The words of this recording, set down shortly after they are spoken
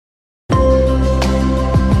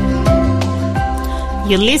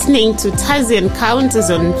You're listening to Tassie Encounters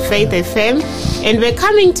on Faith FM, and we're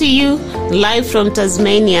coming to you live from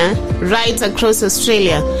Tasmania, right across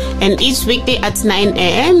Australia. And each weekday at 9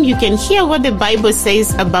 a.m., you can hear what the Bible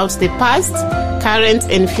says about the past, current,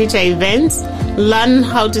 and future events. Learn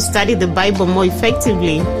how to study the Bible more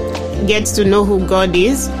effectively. Get to know who God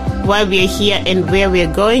is, why we are here, and where we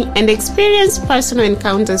are going, and experience personal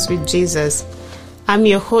encounters with Jesus. I'm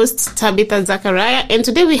your host, Tabitha Zachariah, and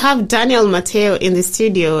today we have Matteo in the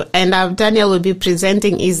studio, and Daniel will be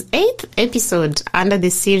presenting his 8th episode under the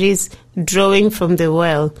series Drawing from the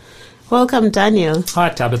Well. Welcome, Daniel. Hi,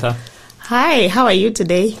 Tabitha. Hi, how are you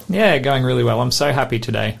today? Yeah, going really well. I'm so happy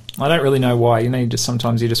today. I don't really know why.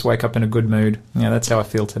 Sometimes you just wake up in a good mood. Yeah, that's how I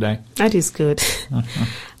feel today. That is good.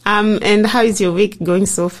 And how is your week going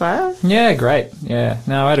so far? Yeah, great. Yeah.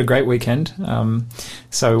 No, I had a great weekend. I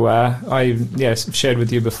shared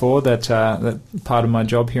with you before that that part of my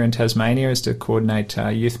job here in Tasmania is to coordinate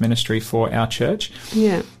youth ministry for our church.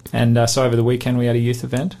 Yeah. And so over the weekend we had a youth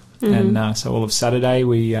event. Mm-hmm. And so all of Saturday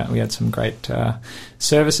we had some great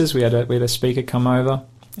services. We had a speaker come over.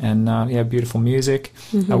 And beautiful music.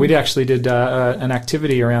 Mm-hmm. We actually did an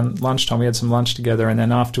activity around lunchtime. We had some lunch together, and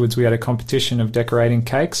then afterwards we had a competition of decorating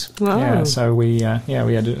cakes. Wow. Yeah, so we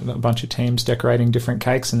had a bunch of teams decorating different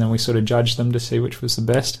cakes, and then we sort of judged them to see which was the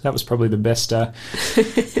best. That was probably the best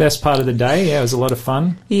best part of the day. Yeah, it was a lot of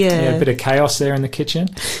fun. Yeah, a bit of chaos there in the kitchen,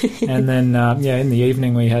 and then in the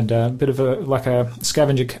evening we had a bit of a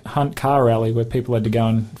scavenger hunt car rally where people had to go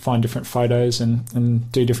and find different photos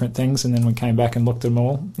and do different things, and then we came back and looked at them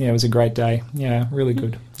all. Yeah, it was a great day. Yeah, really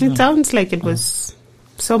good. It sounds like it was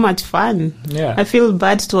so much fun. Yeah. I feel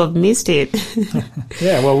bad to have missed it.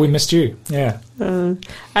 Yeah, well, we missed you. Yeah.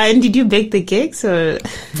 And did you bake the cakes or?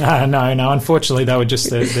 No. Unfortunately, they were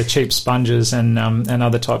just the cheap sponges and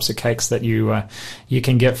other types of cakes that you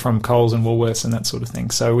can get from Coles and Woolworths and that sort of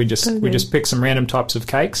thing. So we just picked some random types of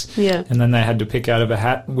cakes. Yeah. And then they had to pick out of a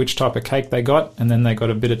hat which type of cake they got, and then they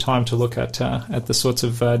got a bit of time to look at the sorts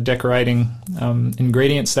of decorating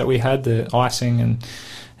ingredients that we had, the icing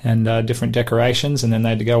and different decorations, and then they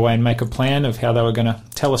had to go away and make a plan of how they were going to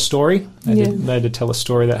tell a story. They had to tell a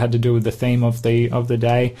story that had to do with the theme of the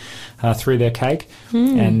day through their cake,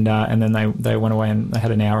 and then they went away and they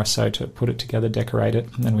had an hour or so to put it together, decorate it,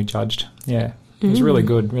 and then we judged. Yeah, it was really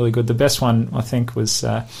good, really good. The best one, I think, was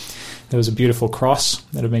there was a beautiful cross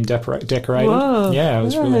that had been decorated. Whoa. Yeah, it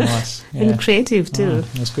was really nice. Yeah. And creative too.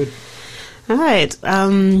 It was good. All right.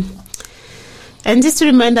 And just to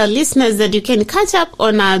remind our listeners that you can catch up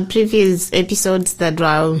on our previous episodes that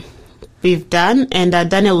we've done, and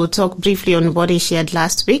Daniel will talk briefly on what he shared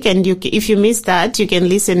last week. And if you missed that, you can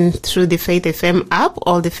listen through the Faith FM app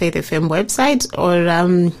or the Faith FM website,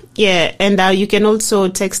 you can also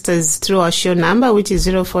text us through our show number, which is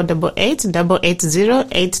 0488 880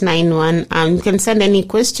 891. You can send any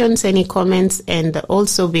questions, any comments, and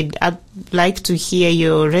also we'd like to hear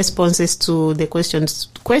your responses to the question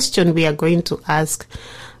we are going to ask.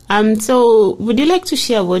 So would you like to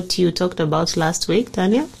share what you talked about last week,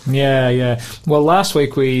 Daniel? Yeah. Well, last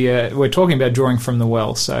week we're talking about drawing from the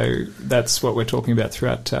well, so that's what we're talking about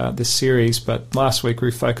throughout this series. But last week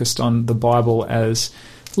we focused on the Bible as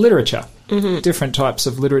literature. Mm-hmm. Different types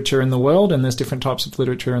of literature in the world, and there's different types of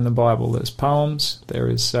literature in the Bible. There's poems, there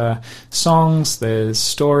is songs, there's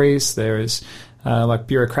stories, there is like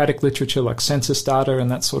bureaucratic literature, like census data and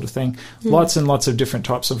that sort of thing. Lots and lots of different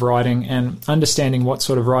types of writing, and understanding what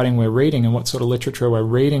sort of writing we're reading and what sort of literature we're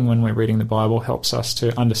reading when we're reading the Bible helps us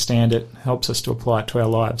to understand it, helps us to apply it to our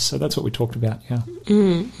lives. So that's what we talked about, yeah.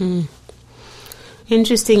 Mm-hmm.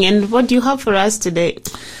 Interesting. And what do you have for us today?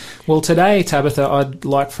 Well, today, Tabitha, I'd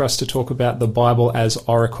like for us to talk about the Bible as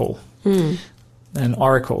oracle. An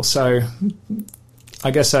oracle. So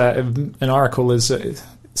I guess an oracle is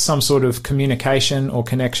some sort of communication or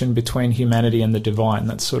connection between humanity and the divine.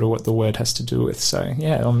 That's sort of what the word has to do with. So,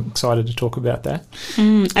 yeah, I'm excited to talk about that.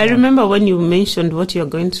 I remember when you mentioned what you're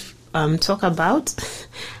going to talk about,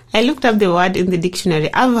 I looked up the word in the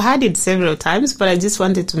dictionary. I've heard it several times, but I just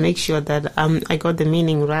wanted to make sure that I got the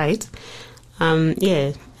meaning right.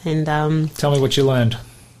 And tell me what you learned.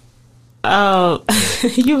 Oh,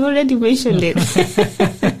 you've already mentioned it.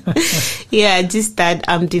 Yeah, just that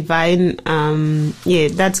divine,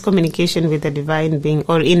 that's communication with a divine being,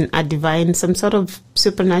 or in a divine, some sort of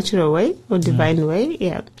supernatural way or divine way,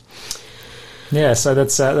 yeah. Yeah, so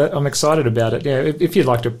that's I'm excited about it. Yeah, if you'd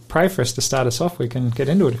like to pray for us to start us off, we can get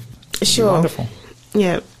into it. Sure. Wonderful.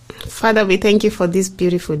 Yeah. Father, we thank you for this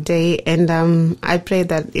beautiful day, and I pray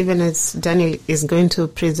that even as Daniel is going to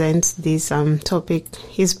present this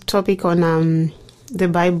his topic on the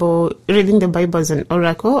Bible, reading the Bible as an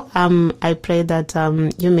oracle. I pray that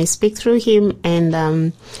you may speak through him,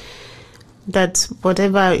 and that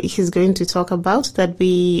whatever he's going to talk about, that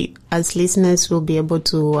we as listeners will be able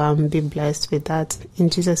to be blessed with that. In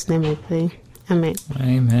Jesus' name I pray. Amen.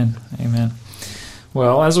 Amen. Amen.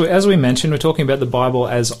 Well, as we mentioned, we're talking about the Bible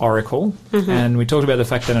as oracle, and we talked about the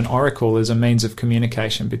fact that an oracle is a means of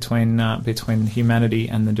communication between humanity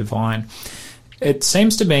and the divine. It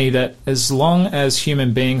seems to me that as long as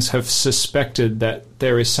human beings have suspected that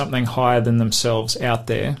there is something higher than themselves out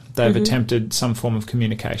there, they've attempted some form of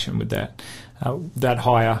communication with that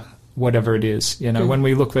higher, whatever it is. You know, when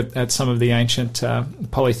we look at some of the ancient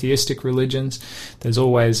polytheistic religions, there's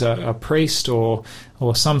always a priest or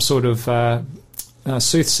some sort of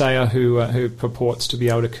soothsayer who purports to be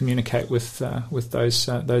able to communicate with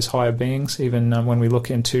those higher beings. Even when we look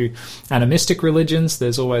into animistic religions,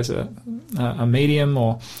 there's always a medium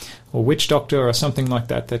or witch doctor or something like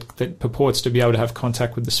that purports to be able to have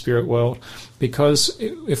contact with the spirit world. Because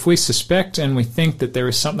if we suspect and we think that there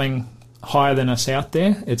is something higher than us out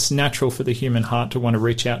there, it's natural for the human heart to want to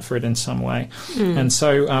reach out for it in some way. And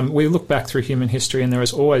so we look back through human history, and there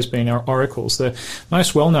has always been oracles. The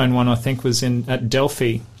most well-known one, I think, was at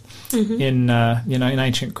Delphi in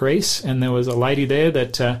ancient Greece, and there was a lady there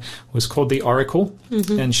that was called the Oracle,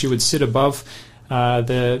 and she would sit above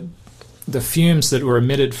the fumes that were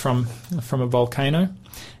emitted from a volcano,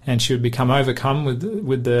 and she would become overcome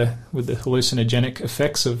with the hallucinogenic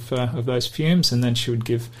effects of those fumes, and then she would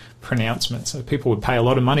give pronouncements. So people would pay a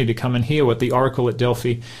lot of money to come and hear what the oracle at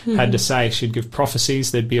Delphi had to say. She'd give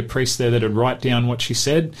prophecies. There'd be a priest there that would write down what she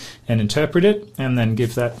said and interpret it, and then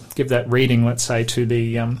give that reading, let's say, to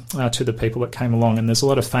the people that came along. And there's a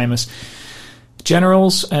lot of famous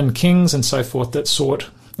generals and kings and so forth that sought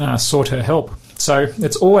her help. So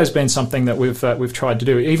it's always been something that we've tried to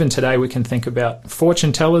do. Even today, we can think about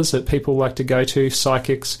fortune tellers that people like to go to,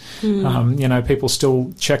 psychics. People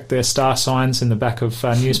still check their star signs in the back of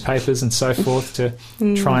newspapers and so forth to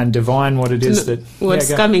try and divine what it is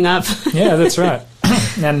what's coming up. Yeah, that's right.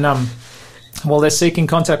 And they're seeking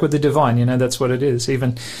contact with the divine. You know, that's what it is.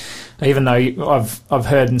 Even though I've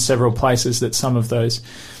heard in several places that some of those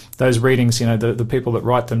readings, you know, the people that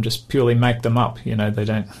write them just purely make them up. You know, they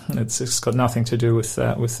don't. It's got nothing to do with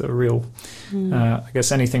a real, I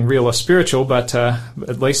guess, anything real or spiritual. But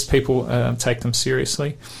at least people take them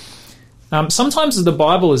seriously. Sometimes the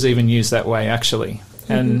Bible is even used that way, actually.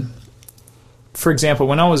 And for example,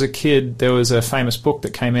 when I was a kid, there was a famous book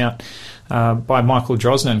that came out by Michael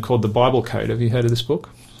Drosnin called The Bible Code. Have you heard of this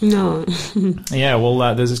book? No. Yeah,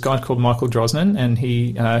 well, there's this guy called Michael Drosnin, and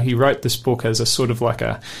he wrote this book as a sort of like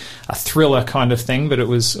a thriller kind of thing, but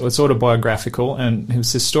it's autobiographical, and it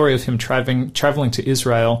was this story of him traveling to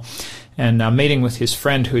Israel and meeting with his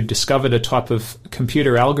friend who had discovered a type of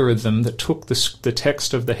computer algorithm that took the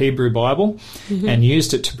text of the Hebrew Bible and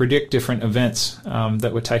used it to predict different events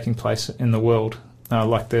that were taking place in the world,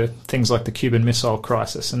 like things like the Cuban Missile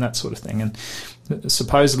Crisis and that sort of thing. And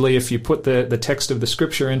supposedly, if you put the text of the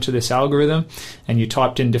scripture into this algorithm and you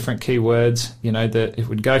typed in different keywords, you know, that it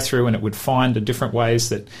would go through and it would find the different ways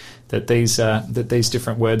that these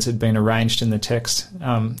different words had been arranged in the text.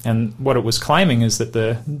 And what it was claiming is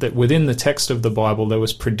that within the text of the Bible there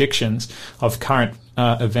was predictions of current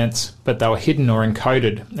events, but they were hidden or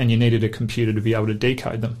encoded, and you needed a computer to be able to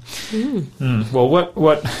decode them. Well,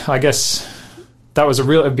 what I guess.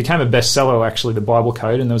 It became a bestseller, actually, The Bible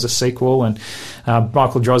Code, and there was a sequel, and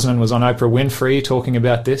Michael Drosnin was on Oprah Winfrey talking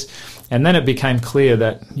about this. And then it became clear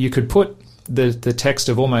that you could put the text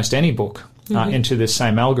of almost any book into this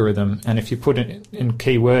same algorithm, and if you put it in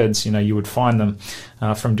keywords, you know, you would find them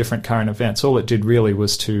from different current events. All it did really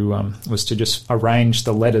was to just arrange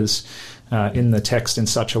the letters in the text in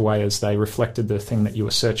such a way as they reflected the thing that you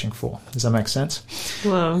were searching for. Does that make sense?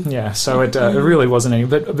 Well, yeah. So it really wasn't any,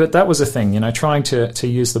 but that was a thing, you know, trying to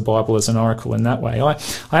use the Bible as an oracle in that way. I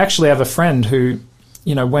actually have a friend who,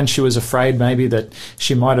 you know, when she was afraid maybe that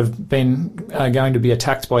she might have been going to be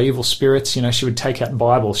attacked by evil spirits, you know, she would take out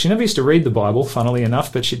Bibles. She never used to read the Bible, funnily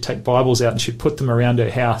enough, but she'd take Bibles out and she'd put them around her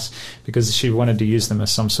house because she wanted to use them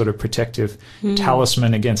as some sort of protective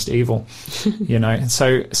talisman against evil, you know. And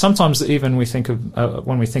so sometimes even when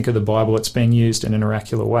we think of the Bible, it's being used in an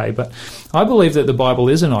oracular way. But I believe that the Bible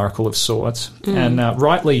is an oracle of sorts, and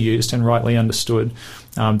rightly used and rightly understood,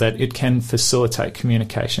 that it can facilitate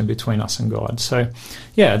communication between us and God. So,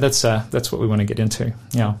 yeah, that's what we want to get into.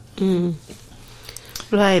 Yeah.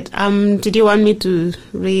 Right. Did you want me to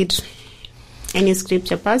read any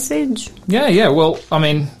scripture passage? Yeah. Well, I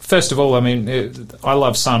mean, first of all, I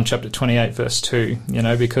love Psalm chapter 28, verse 2. You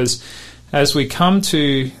know, because as we come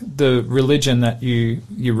to the religion that you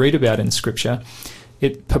read about in Scripture,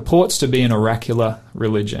 it purports to be an oracular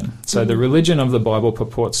religion. So the religion of the Bible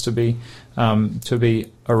purports to be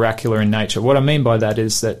oracular in nature. What I mean by that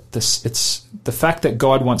is that it's the fact that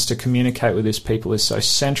God wants to communicate with his people is so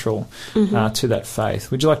central to that faith.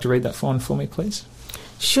 Would you like to read that for me, please?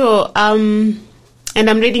 Sure. And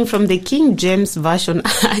I'm reading from the King James Version.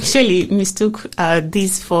 I actually mistook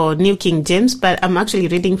this for New King James, but I'm actually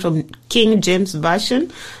reading from King James Version.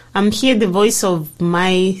 Hear the voice of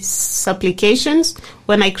my supplications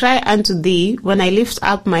when I cry unto thee, when I lift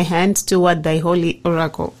up my hands toward thy holy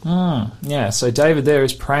oracle. Yeah, so David there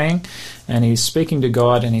is praying, and he's speaking to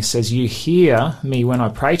God, and he says, you hear me when I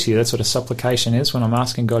pray to you. That's what a supplication is. When I'm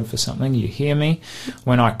asking God for something, you hear me.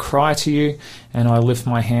 When I cry to you, and I lift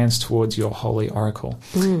my hands towards your holy oracle.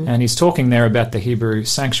 And he's talking there about the Hebrew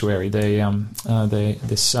sanctuary,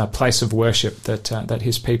 this place of worship that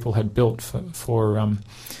his people had built for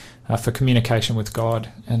communication with God.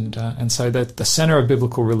 And so that the center of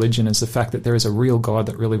biblical religion is the fact that there is a real God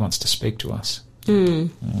that really wants to speak to us. Yeah.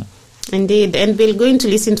 Indeed. And we're going to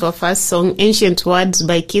listen to our first song, Ancient Words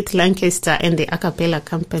by Keith Lancaster and the A Cappella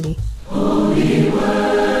Company. Holy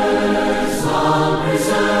words long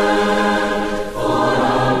preserved for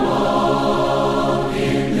our walk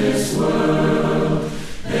in this world.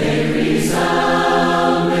 They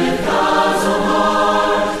resound with God's own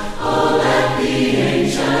heart. Oh, let the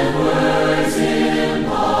ancient words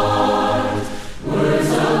impart. Words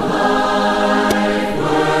of life,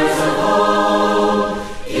 words of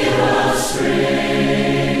hope. Give us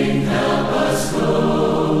strength, help us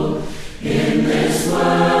go in this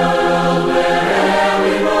world where'er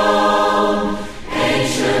we roam.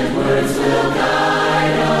 Ancient words will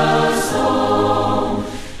guide us home.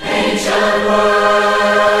 Ancient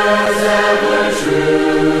words ever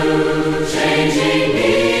true, changing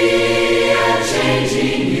me and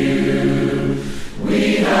changing you. We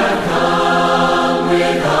have come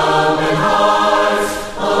with open hearts.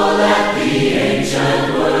 Oh, let the ancient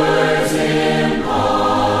words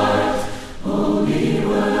impart. Holy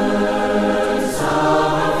words of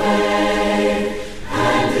our faith,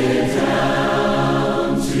 handed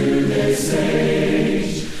down to this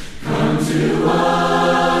age, come to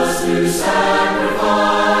us through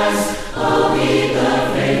sacrifice. Oh, heed the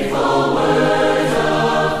faithful word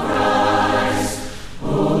of Christ.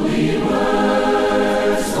 Holy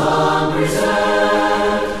words long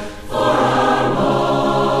preserved for our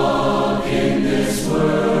walk in this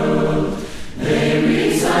world. They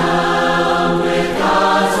resound with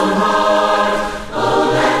God's own heart. Oh,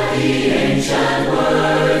 let the ancient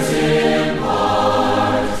words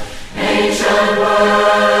impart. Ancient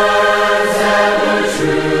words ever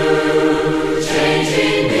true,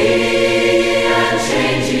 changing me and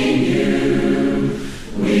changing you.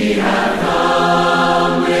 We have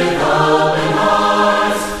come with open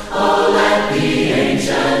hearts. Oh, let the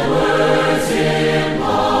ancient words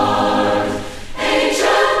impart.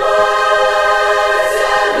 Ancient words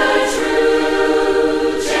ever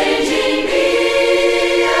true, changing me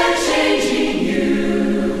and changing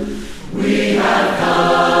you. We have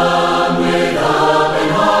come with open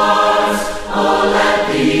hearts. Oh, let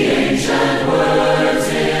the ancient words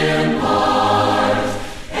impart.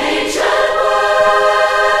 Ancient words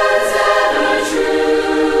ever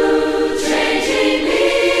true, changing me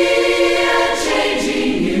and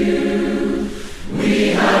changing you. We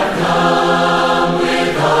have come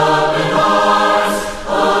with open hearts.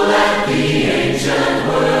 Oh, let the ancient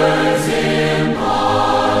words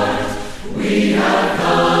impart. We have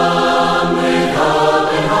come with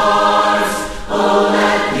open hearts. Oh,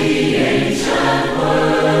 let the ancient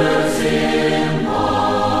words impart.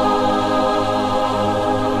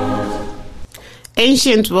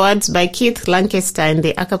 Ancient Words by Keith Lancaster and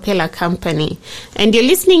the A Cappella Company. And you're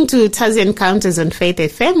listening to Taz Encounters on Faith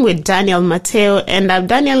FM with Daniel Matteo. And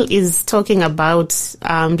Daniel is talking about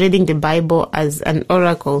reading the Bible as an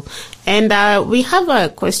oracle. And we have a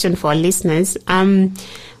question for our listeners. Can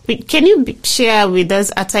you share with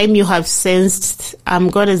us a time you have sensed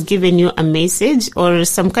God has given you a message or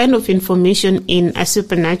some kind of information in a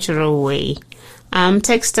supernatural way?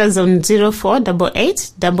 Text us on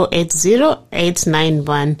 0488 880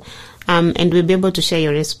 891, and we'll be able to share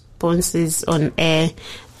your responses on air.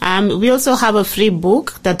 We also have a free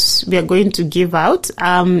book that we are going to give out.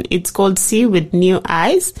 It's called See with New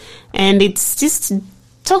Eyes, and it's just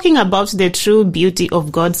talking about the true beauty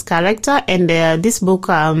of God's character. And this book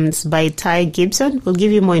is by Ty Gibson. We'll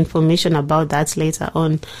give you more information about that later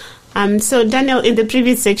on. So Daniel, in the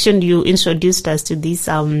previous section, you introduced us to this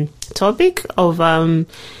topic of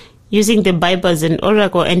using the Bible as an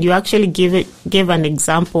oracle, and you actually gave an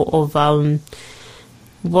example of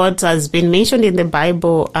what has been mentioned in the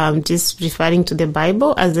Bible, just referring to the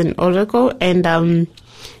Bible as an oracle, and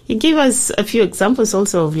you give us a few examples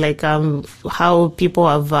also of like how people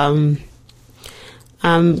have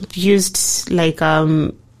used like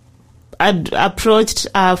approached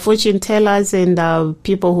fortune tellers and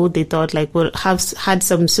people who they thought like would have had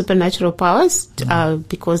some supernatural powers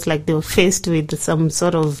because like they were faced with some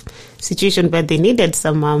sort of situation where they needed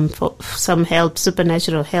some help,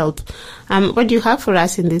 supernatural help. What do you have for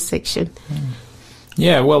us in this section?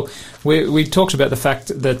 Yeah, well, we talked about the fact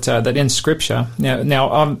that that in Scripture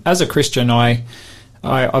now as a Christian I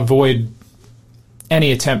avoid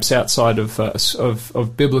any attempts outside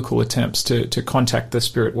of biblical attempts to contact the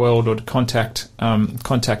spirit world or to contact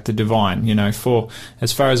the divine. You know, for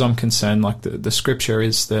as far as I'm concerned, like the Scripture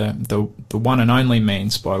is the one and only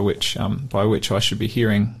means by which I should be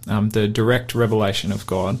hearing the direct revelation of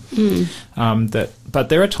God. But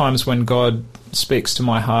there are times when God speaks to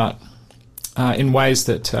my heart in ways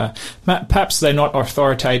that perhaps they're not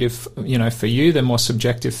authoritative, you know, for you. They're more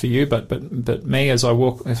subjective for you. But me, as I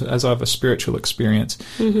have a spiritual experience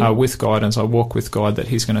with God, as I walk with God, that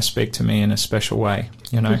He's going to speak to me in a special way,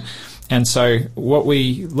 you know. And so what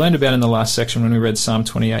we learned about in the last section when we read Psalm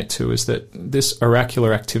 28:2 is that this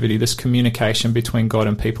oracular activity, this communication between God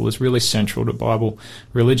and people, is really central to Bible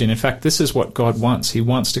religion. In fact, this is what God wants. He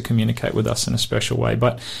wants to communicate with us in a special way.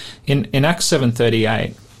 But in Acts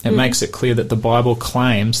 7:38. It makes it clear that the Bible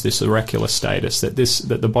claims this oracular status, that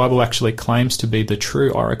the Bible actually claims to be the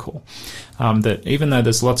true oracle. That even though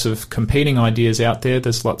there's lots of competing ideas out there,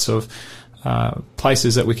 there's lots of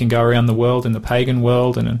places that we can go around the world, in the pagan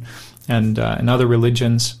world and in other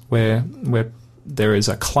religions where there is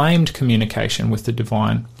a claimed communication with the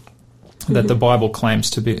divine, that the Bible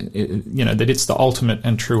claims to be, you know, that it's the ultimate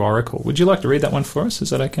and true oracle. Would you like to read that one for us?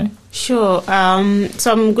 Is that okay? Sure.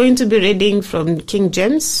 So I'm going to be reading from King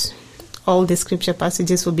James. All the scripture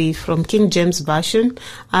passages will be from King James Version.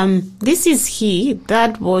 This is he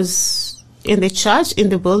that was in the church in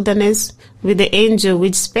the wilderness with the angel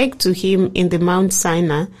which spake to him in the Mount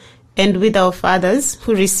Sinai, and with our fathers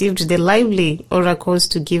who received the lively oracles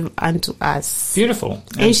to give unto us. Beautiful.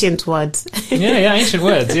 Ancient words. Yeah, ancient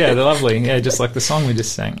words. Yeah, they're lovely. Yeah, just like the song we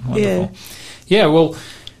just sang. Wonderful. Yeah, well,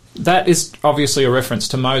 that is obviously a reference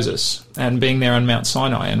to Moses and being there on Mount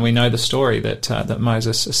Sinai, and we know the story that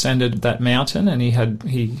Moses ascended that mountain and he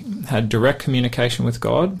had direct communication with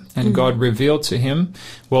God, and God revealed to him,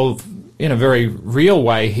 well, in a very real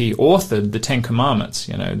way, he authored the Ten Commandments.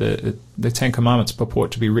 You know, the Ten Commandments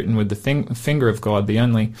purport to be written with the finger of God, the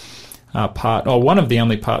only part, or one of the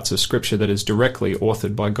only parts of Scripture that is directly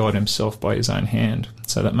authored by God Himself by His own hand.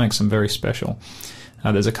 So that makes them very special.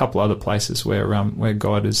 There's a couple other places where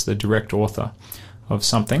God is the direct author of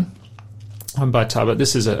something, but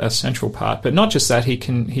this is a central part. But not just that, he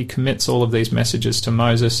commits all of these messages to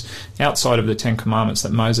Moses outside of the Ten Commandments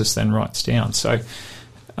that Moses then writes down. So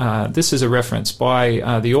this is a reference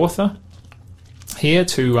by the author here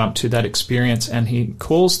to that experience, and he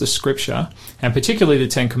calls the Scripture, and particularly the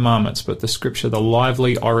Ten Commandments, but the Scripture, the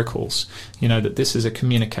lively oracles. You know, that this is a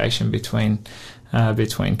communication between God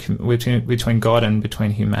and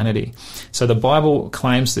between humanity. So the Bible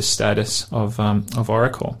claims this status of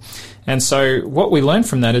oracle. And so what we learn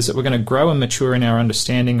from that is that we're going to grow and mature in our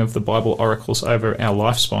understanding of the Bible oracles over our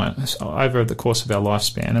lifespan, over the course of our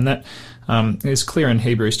lifespan. And that is clear in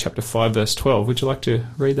Hebrews chapter 5, verse 12. Would you like to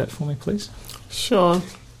read that for me, please? Sure.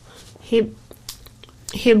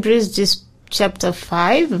 Hebrews just chapter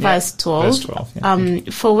 5, verse 12. Verse 12,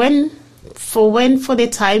 yeah. For the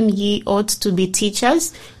time ye ought to be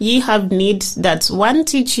teachers, ye have need that one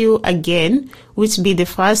teach you again, which be the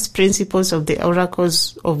first principles of the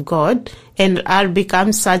oracles of God, and are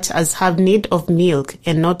become such as have need of milk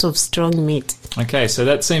and not of strong meat. Okay, so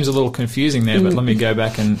that seems a little confusing there, but let me go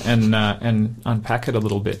back and unpack it a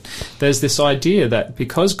little bit. There's this idea that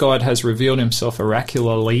because God has revealed Himself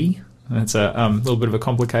oracularly, that's a little bit of a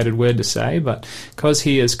complicated word to say, but because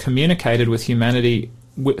He has communicated with humanity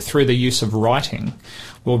through the use of writing.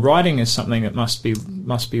 Well, writing is something that must be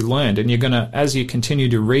learned, and you're going to, as you continue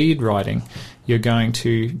to read writing, you're going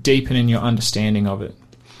to deepen in your understanding of it.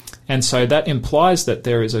 And so that implies that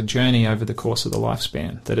there is a journey over the course of the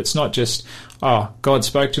lifespan, that it's not just, God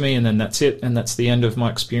spoke to me and then that's it, and that's the end of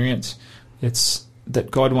my experience. It's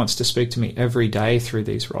God wants to speak to me every day through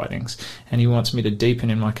these writings, and he wants me to deepen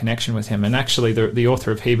in my connection with him. And actually the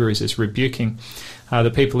author of Hebrews is rebuking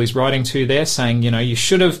the people he's writing to there, saying, you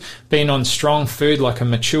should have been on strong food like a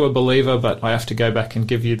mature believer, but I have to go back and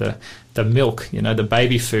give you the milk, the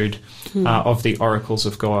baby food of the oracles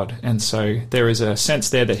of God. And so there is a sense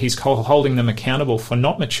there that he's holding them accountable for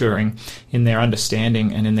not maturing in their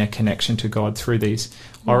understanding and in their connection to God through these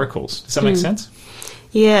oracles. Does that make sense?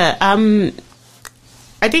 Yeah.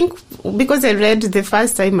 I think because I read the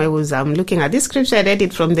first time I was looking at this scripture, I read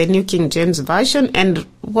it from the New King James Version, and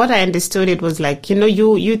what I understood it was like,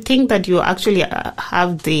 you think that you actually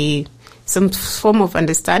have some form of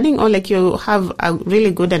understanding, or like you have a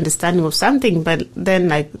really good understanding of something, but then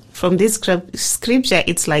like from this scripture,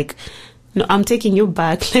 it's like, no, I'm taking you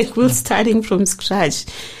back, like we're starting from scratch.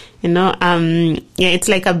 It's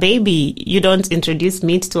like a baby. You don't introduce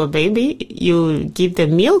meat to a baby. You give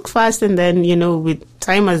them milk first, and then, with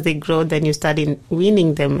time as they grow, then you start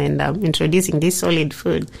weaning them and introducing this solid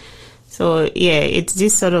food. So, it's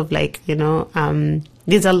this sort of like,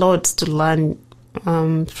 there's a lot to learn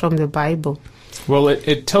from the Bible. Well,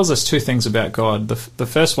 it tells us two things about God. The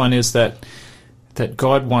first one is that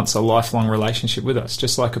God wants a lifelong relationship with us,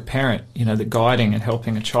 just like a parent, the guiding and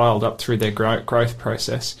helping a child up through their growth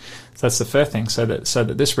process. So that's the first thing. So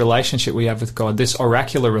that this relationship we have with God, this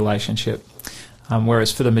oracular relationship,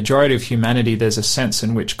 whereas for the majority of humanity, there's a sense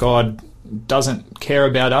in which God doesn't care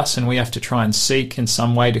about us, and we have to try and seek in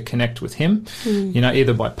some way to connect with him,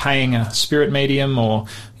 either by paying a spirit medium or,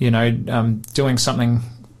 doing something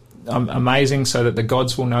amazing so that the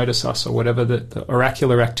gods will notice us, or whatever the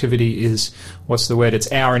oracular activity is. What's the word?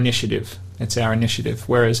 It's our initiative. It's our initiative.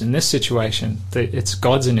 Whereas in this situation, it's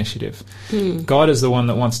God's initiative. God is the one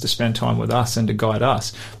that wants to spend time with us and to guide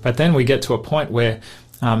us. But then we get to a point where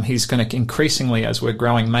he's going to increasingly, as we're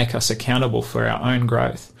growing, make us accountable for our own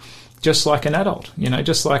growth. Just like an adult,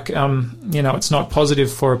 just like, it's not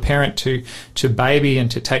positive for a parent to baby and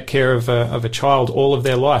to take care of a child all of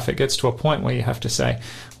their life. It gets to a point where you have to say,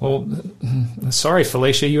 well, sorry,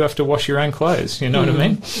 Felicia, you have to wash your own clothes. You know what I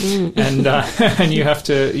mean? And and you have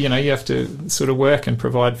to sort of work and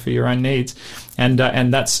provide for your own needs. And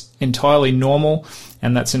that's entirely normal,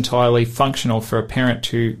 and that's entirely functional for a parent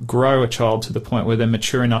to grow a child to the point where they're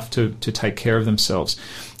mature enough to take care of themselves.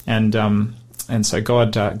 And so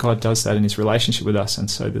God does that in his relationship with us, and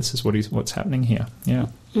so this is what's happening here. Yeah.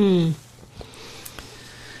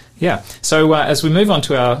 Yeah. So as we move on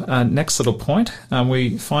to our next little point,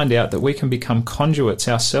 we find out that we can become conduits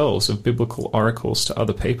ourselves of biblical oracles to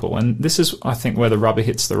other people, and this is, I think, where the rubber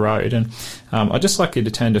hits the road. And I'd just like you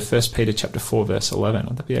to turn to 1 Peter chapter 4, verse 11.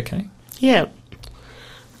 Would that be okay? Yeah.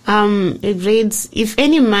 It reads, "If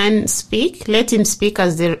any man speak, let him speak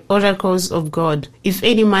as the oracles of God. If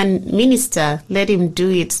any man minister, let him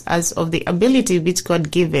do it as of the ability which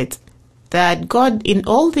God giveth, that God in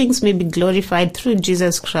all things may be glorified through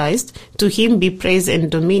Jesus Christ. To him be praise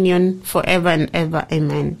and dominion forever and ever.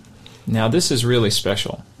 Amen." Now, this is really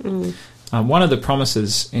special. One of the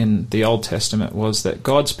promises in the Old Testament was that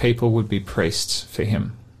God's people would be priests for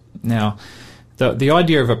him. Now, the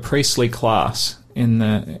idea of a priestly class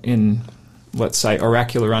in let's say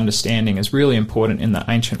oracular understanding is really important in the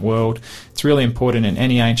ancient world. It's really important in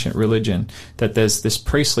any ancient religion that there's this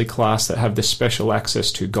priestly class that have this special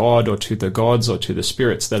access to God or to the gods or to the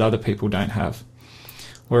spirits that other people don't have.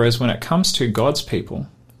 Whereas when it comes to God's people,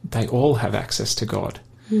 they all have access to God.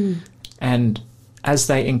 And as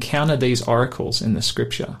they encounter these oracles in the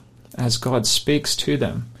scripture, as God speaks to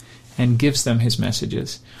them and gives them his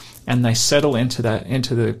messages, and they settle into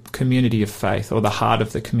the community of faith, or the heart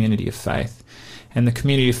of the community of faith, and the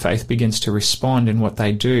community of faith begins to respond in what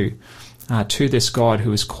they do to this God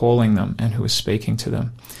who is calling them and who is speaking to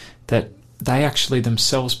them, that they actually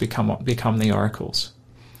themselves become the oracles,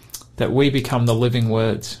 that we become the living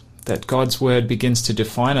words, that God's word begins to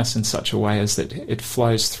define us in such a way as that it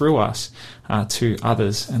flows through us to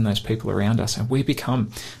others and those people around us, and we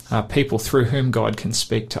become people through whom God can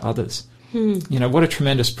speak to others. What a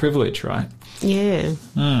tremendous privilege, right? Yeah.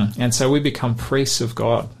 And so we become priests of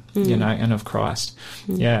God, and of Christ.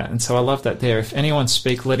 Yeah, and so I love that there. If anyone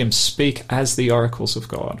speak, let him speak as the oracles of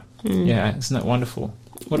God. Yeah, isn't that wonderful?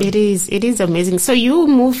 It is amazing. So you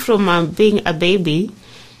move from being a baby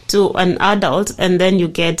to an adult, and then you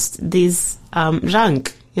get this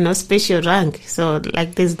rank, special rank. So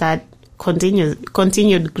like there's that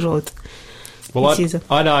continued growth. Well,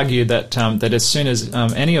 I'd argue that as soon as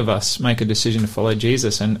any of us make a decision to follow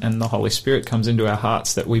Jesus and the Holy Spirit comes into our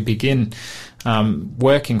hearts, that we begin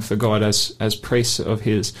working for God as priests of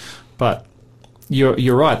his. But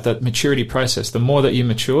you're right, that maturity process, the more that you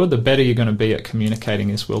mature, the better you're going to be at communicating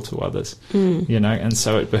his will to others, and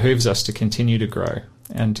so it behooves us to continue to grow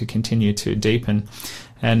and to continue to deepen.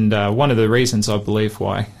 And one of the reasons I believe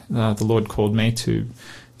why the Lord called me to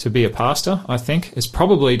be a pastor, I think, is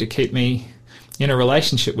probably to keep me in a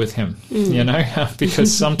relationship with him,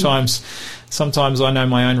 because sometimes I know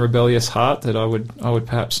my own rebellious heart that I would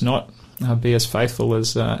perhaps not be as faithful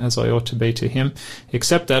as I ought to be to him,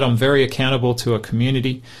 except that I'm very accountable to a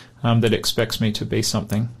community that expects me to be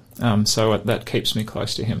something. So that keeps me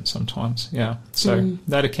close to him sometimes. Yeah. So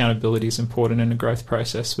that accountability is important in the growth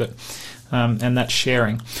process, but and that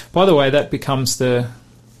sharing. By the way, that becomes the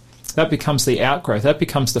outgrowth. That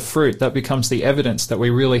becomes the fruit. That becomes the evidence that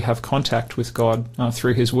we really have contact with God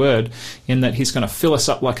through his word, in that he's going to fill us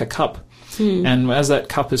up like a cup. And as that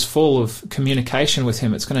cup is full of communication with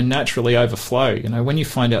him, it's going to naturally overflow. When you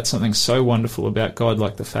find out something so wonderful about God,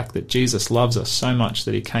 like the fact that Jesus loves us so much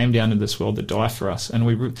that he came down to this world to die for us,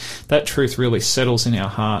 and that truth really settles in our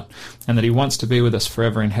heart, and that he wants to be with us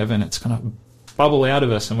forever in heaven, it's going to bubble out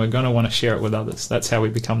of us, and we're going to want to share it with others. That's how we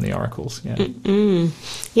become the oracles. Yeah.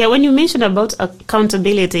 Yeah. When you mentioned about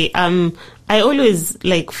accountability, I always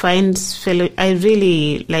find I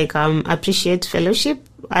really appreciate fellowship.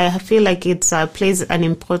 I feel like it plays an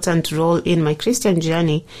important role in my Christian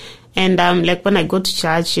journey. And when I go to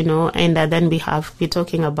church, and then we're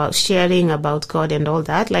talking about sharing about God and all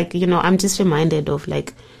that, I'm just reminded of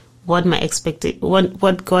what my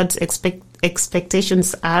what God's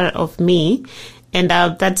expectations are of me, and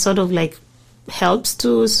that sort of helps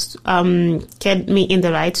to get me in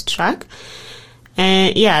the right track.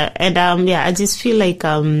 I just feel like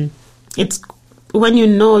it's when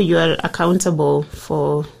you're accountable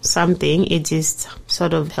for something, it just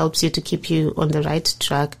sort of helps you to keep you on the right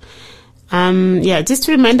track. Just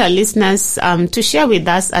to remind our listeners to share with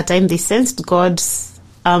us a time they sensed God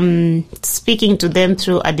speaking to them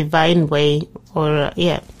through a divine way, or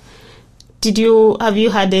have you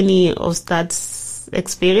had any of that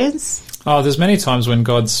experience? Oh, there's many times when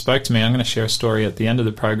God spoke to me. I'm going to share a story at the end of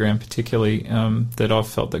the program, particularly that I've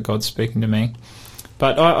felt that God's speaking to me.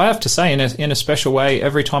 But I have to say, in a special way,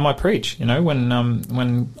 every time I preach,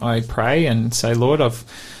 when I pray and say, Lord,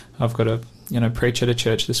 I've got to preach at a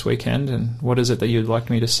church this weekend, and what is it that you'd like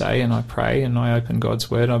me to say? And I pray and I open God's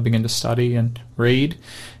word. I begin to study and read,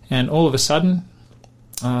 and all of a sudden,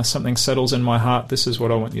 something settles in my heart. This is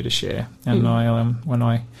what I want you to share. And when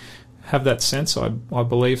I have that sense, I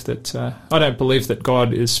believe that I don't believe that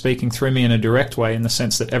God is speaking through me in a direct way, in the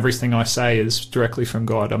sense that everything I say is directly from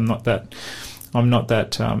God. I'm not that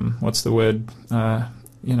what's the word?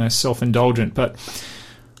 Self-indulgent. But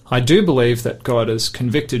I do believe that God has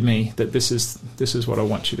convicted me that this is what I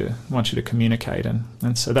want you to communicate,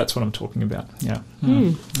 and so that's what I'm talking about. Yeah.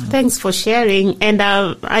 Thanks for sharing, and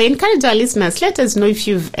I encourage our listeners, let us know if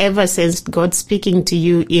you've ever sensed God speaking to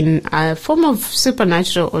you in a form of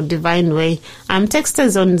supernatural or divine way. Text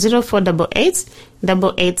us on 0488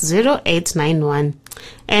 880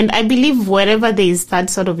 And I believe wherever there is that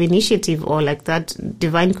sort of initiative or that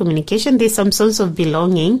divine communication, there's some sense of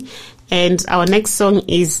belonging. And our next song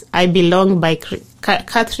is I Belong by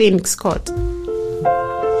Catherine Scott.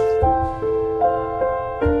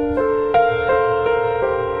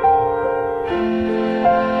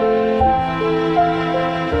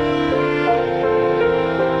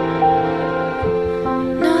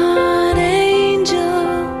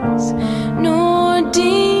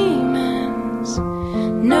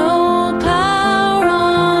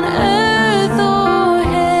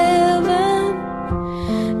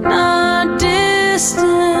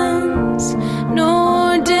 Distance,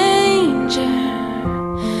 no danger.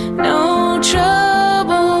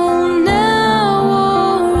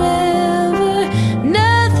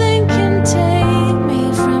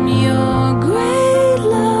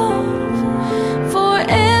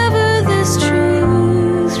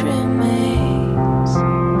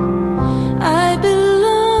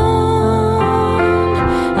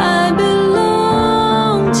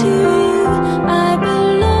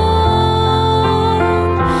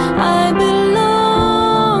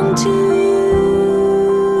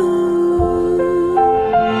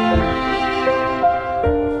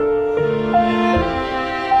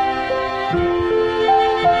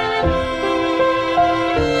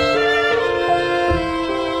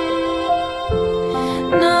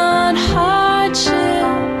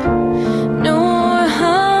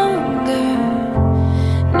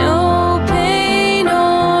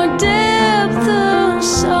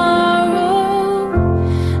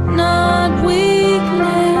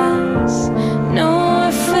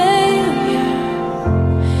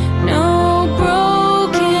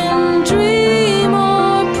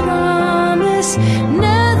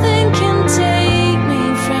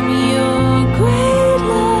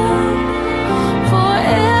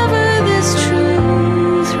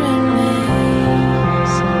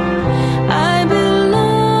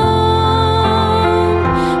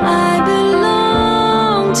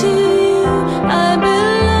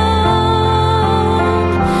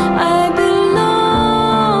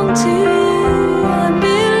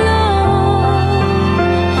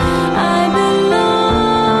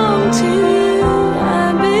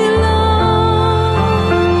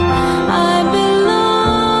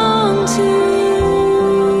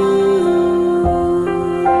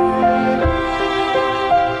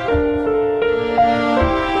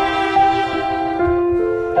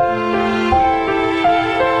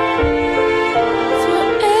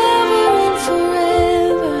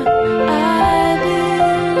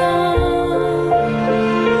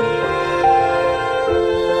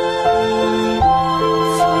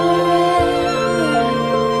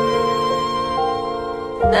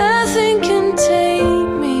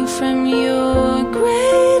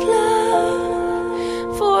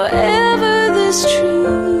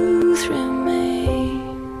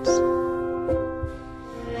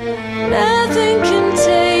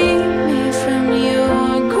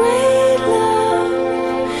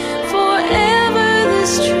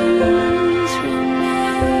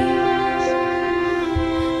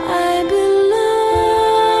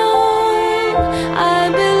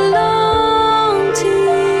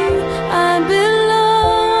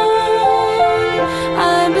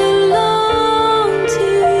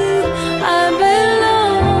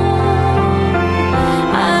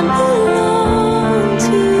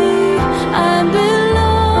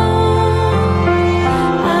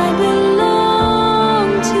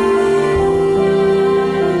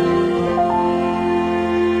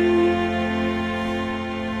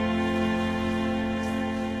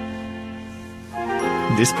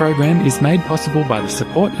 This program is made possible by the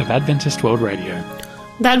support of Adventist World Radio.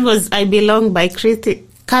 That was I Belong by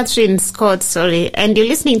Catherine Scott, and you're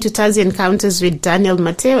listening to Thursday Encounters with Daniel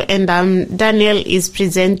Matteo, and Daniel is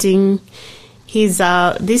presenting his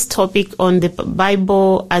this topic on the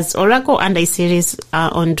Bible as Oracle and a series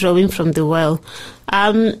on drawing from the well.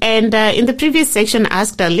 And in the previous section, I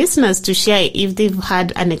asked our listeners to share if they've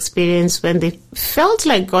had an experience when they felt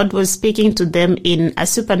like God was speaking to them in a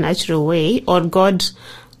supernatural way, or God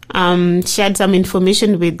shared some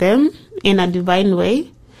information with them in a divine way.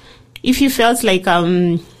 If you felt like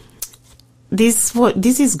this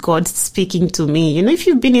is God speaking to me, if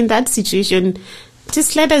you've been in that situation,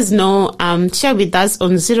 just let us know. Share with us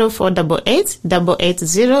on 0488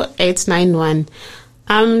 880 891.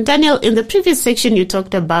 Daniel, in the previous section, you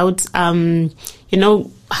talked about, having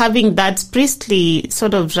that priestly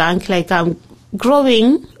sort of rank,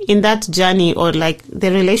 growing in that journey, or like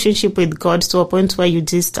the relationship with God to a point where you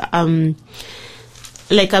just,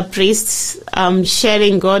 like a priest,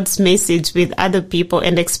 sharing God's message with other people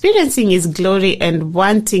and experiencing His glory and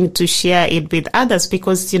wanting to share it with others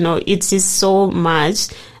because, it's just so much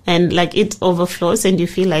and it overflows and you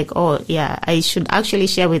feel like, oh yeah, I should actually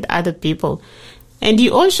share with other people. And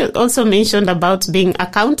you also mentioned about being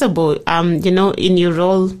accountable, in your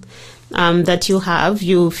role that you have.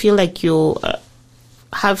 You feel like you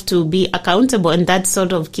have to be accountable, and that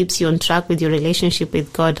sort of keeps you on track with your relationship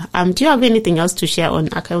with God. Do you have anything else to share on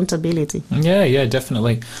accountability? Yeah,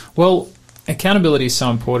 definitely. Well, accountability is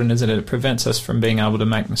so important, isn't it? It prevents us from being able to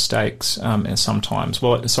make mistakes sometimes.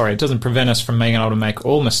 Well, it doesn't prevent us from being able to make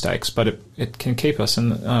all mistakes, but it can keep us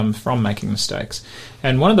from making mistakes.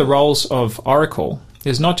 And one of the roles of Oracle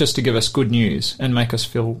is not just to give us good news and make us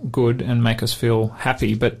feel good and make us feel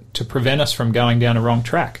happy, but to prevent us from going down a wrong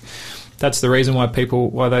track. That's the reason why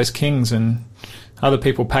those kings and other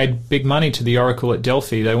people paid big money to the oracle at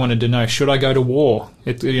Delphi. They wanted to know, should I go to war?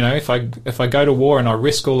 If I go to war and I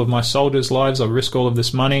risk all of my soldiers' lives, I risk all of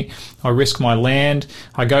this money, I risk my land,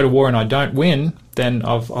 I go to war and I don't win, then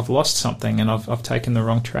I've lost something and I've taken the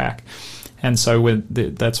wrong track. And so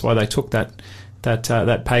that's why they took that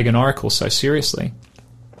pagan oracle so seriously.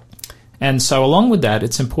 And so along with that,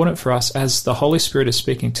 it's important for us, as the Holy Spirit is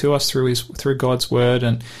speaking to us through God's Word,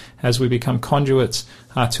 and as we become conduits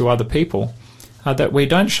to other people, that we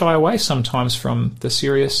don't shy away sometimes from the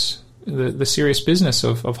serious business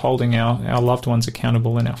of holding our loved ones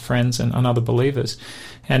accountable and our friends and other believers.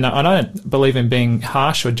 And I don't believe in being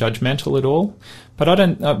harsh or judgmental at all,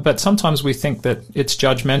 but sometimes we think that it's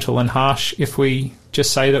judgmental and harsh if we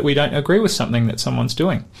just say that we don't agree with something that someone's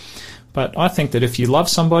doing. But I think that if you love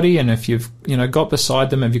somebody and if you've got beside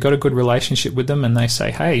them, if you've got a good relationship with them, and they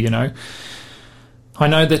say, hey, I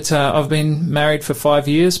know that I've been married for 5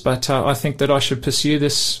 years, but I think that I should pursue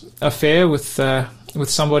this affair with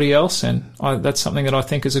somebody else, and that's something that I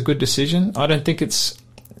think is a good decision. I don't think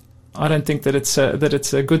that it's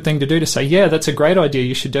a good thing to do to say, yeah, that's a great idea.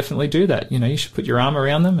 You should definitely do that. You should put your arm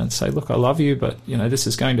around them and say, look, I love you, but this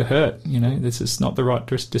is going to hurt. This is not the right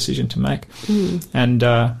decision to make.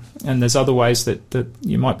 And there's other ways that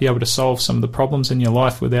you might be able to solve some of the problems in your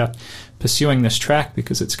life without pursuing this track,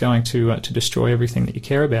 because it's going to destroy everything that you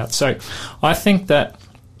care about. So I think that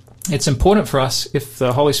it's important for us, if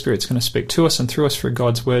the Holy Spirit's going to speak to us and through us through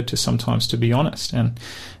God's Word, to sometimes to be honest, and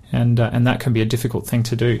that can be a difficult thing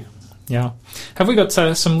to do. Yeah. Have we got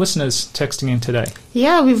some listeners texting in today?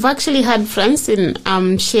 Yeah, we've actually had Francine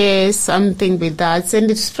share something with us.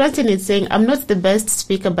 And Francine is saying, I'm not the best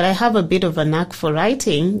speaker, but I have a bit of a knack for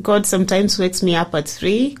writing. God sometimes wakes me up at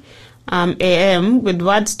 3 a.m. with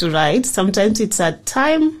words to write. Sometimes it's a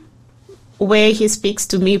time where He speaks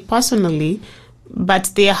to me personally.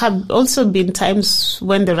 But there have also been times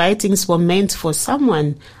when the writings were meant for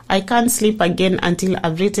someone. I can't sleep again until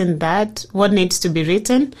I've written what needs to be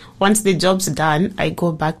written. Once the job's done, I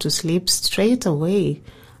go back to sleep straight away.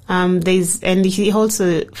 Francine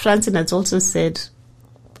has also said,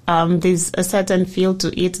 there's a certain feel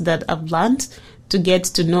to it that I've learned to get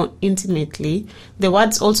to know intimately. The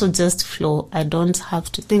words also just flow. I don't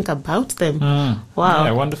have to think about them. Wow.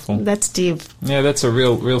 Yeah, wonderful. That's deep. Yeah, that's a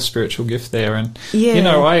real spiritual gift there. And,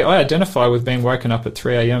 I identify with being woken up at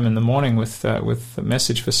 3 a.m. in the morning with a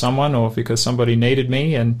message for someone, or because somebody needed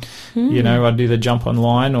me, and, I'd either jump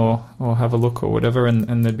online or have a look or whatever,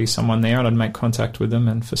 and there'd be someone there, and I'd make contact with them,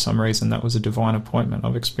 and for some reason that was a divine appointment.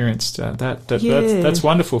 I've experienced that. That's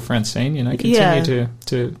wonderful, Francine. Continue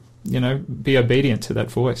to be obedient to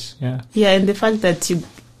that voice. Yeah. Yeah, and the fact that you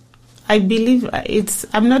I believe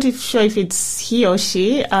I'm not sure if it's he or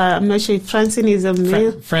she. I'm not sure if Francine is a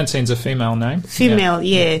male. Francine's a female name. Female,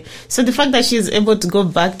 yeah. So the fact that she's able to go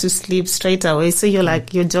back to sleep straight away, so you're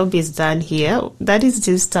like, your job is done here. That is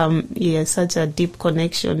just, such a deep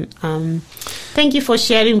connection. Thank you for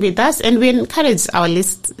sharing with us. And we encourage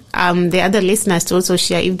the other listeners to also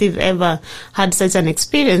share if they've ever had such an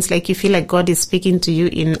experience, like you feel like God is speaking to you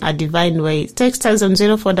in a divine way. Text us on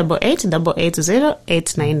 0488 880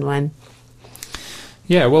 891.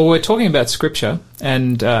 Yeah, well, we're talking about Scripture,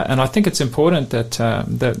 and I think it's important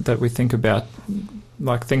that we think about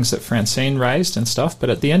like things that Francine raised and stuff. But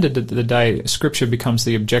at the end of the day, Scripture becomes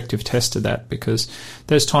the objective test of that, because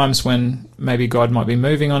there's times when maybe God might be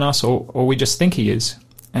moving on us, or we just think He is,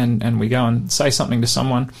 and we go and say something to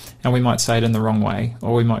someone, and we might say it in the wrong way,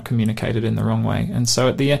 or we might communicate it in the wrong way. And so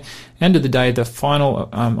at the end of the day, the final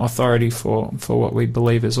authority for what we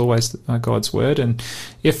believe is always God's word. And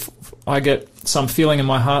if I get some feeling in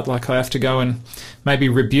my heart like I have to go and maybe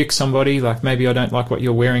rebuke somebody, like maybe I don't like what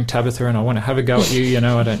you're wearing, Tabitha, and I want to have a go at you,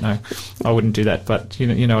 I don't know. I wouldn't do that, but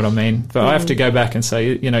you know what I mean. But I have to go back and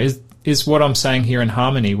say, is what I'm saying here in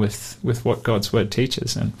harmony with what God's word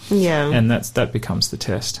teaches? And that becomes the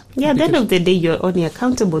test. Yeah, at the end of the day, you're only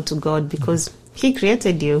accountable to God because He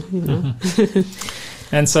created you, Mm-hmm.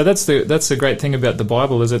 And so that's the great thing about the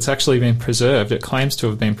Bible, is it's actually been preserved. It claims to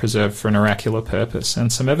have been preserved for an oracular purpose.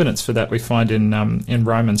 And some evidence for that we find in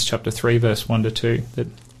Romans chapter 3, verse 1-2.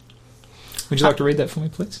 Would you like to read that for me,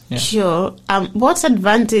 please? Yeah. Sure. What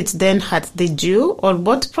advantage then hath the Jew, or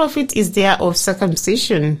what profit is there of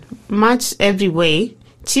circumcision? Much every way,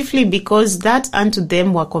 chiefly because that unto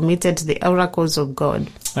them were committed the oracles of God.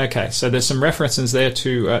 Okay, so there's some references there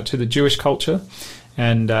to the Jewish culture,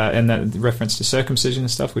 and that reference to circumcision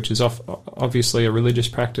and stuff, which is obviously a religious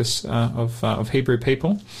practice of Hebrew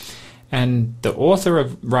people. And the author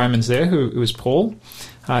of Romans there, who is Paul,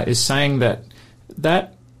 is saying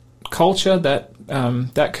that culture,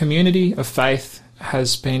 that community of faith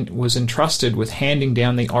was entrusted with handing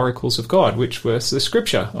down the oracles of God, which was the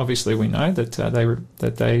Scripture. Obviously, we know that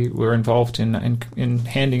they were involved in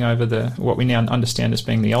handing over what we now understand as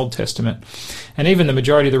being the Old Testament, and even the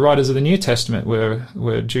majority of the writers of the New Testament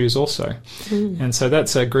were Jews also. And so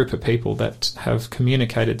that's a group of people that have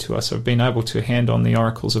communicated to us, have been able to hand on the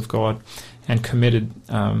oracles of God and committed.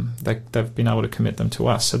 They've been able to commit them to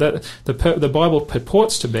us. So that the Bible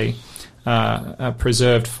purports to be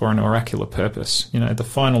preserved for an oracular purpose, the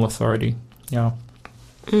final authority. Yeah.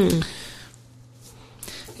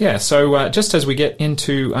 Yeah, so just as we get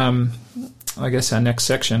into, I guess, our next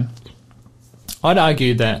section, I'd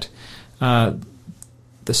argue that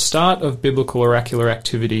the start of biblical oracular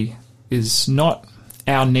activity is not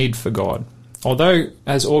our need for God. Although,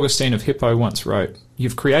 as Augustine of Hippo once wrote,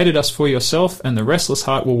 "You've created us for yourself, and the restless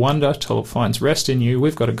heart will wander till it finds rest in you.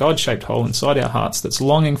 We've got a God-shaped hole inside our hearts that's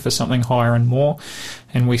longing for something higher and more,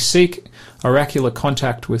 and we seek oracular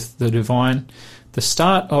contact with the divine." The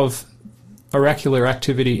start of oracular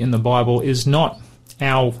activity in the Bible is not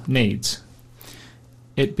our needs.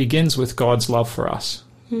 It begins with God's love for us.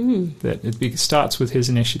 That it starts with His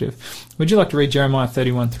initiative. Would you like to read Jeremiah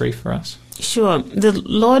 31:3 for us? Sure. The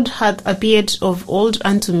Lord hath appeared of old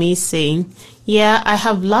unto me, saying, Yea, I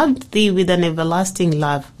have loved thee with an everlasting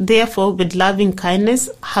love. Therefore, with loving kindness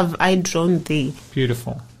have I drawn thee.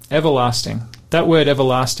 Beautiful. Everlasting. That word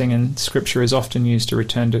everlasting in Scripture is often used to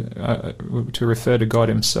refer to God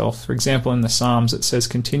Himself. For example, in the Psalms it says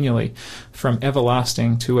continually, "From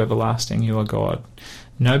everlasting to everlasting you are God.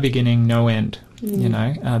 No beginning, no end."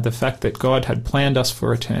 The fact that God had planned us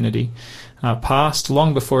for eternity past,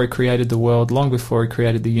 long before He created the world, long before He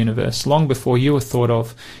created the universe, long before you were thought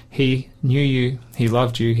of. He knew you, He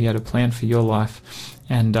loved you, He had a plan for your life,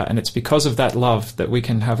 and it's because of that love that we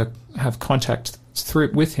can have contact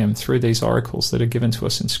with Him through these oracles that are given to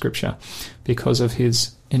us in Scripture, because of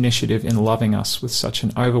His initiative in loving us with such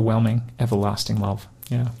an overwhelming, everlasting love.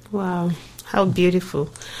 Yeah. Wow, how beautiful.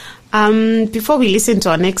 Before we listen to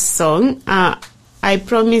our next song, I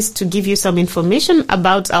promised to give you some information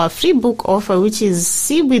about our free book offer, which is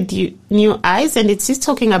See With New Eyes, and it's just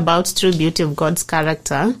talking about true beauty of God's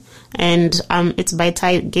character. And it's by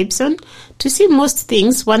Ty Gibson. To see most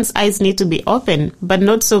things, one's eyes need to be open, but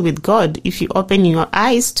not so with God. If you open your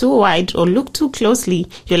eyes too wide or look too closely,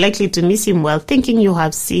 you're likely to miss Him while thinking you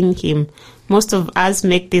have seen Him. Most of us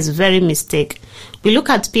make this very mistake. We look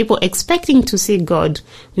at people expecting to see God.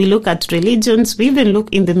 We look at religions. We even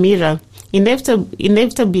look in the mirror.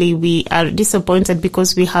 inevitably we are disappointed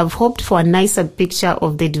because we have hoped for a nicer picture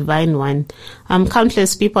of the Divine One.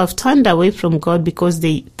 Countless people have turned away from God because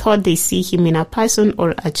they thought they see him in a person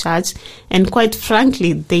or a church, and quite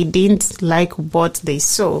frankly, they didn't like what they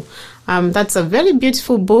saw. That's a very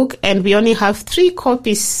beautiful book, and we only have 3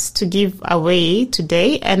 copies to give away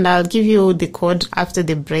today, and I'll give you the code after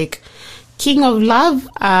the break. King of Love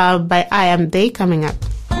by I Am They coming up.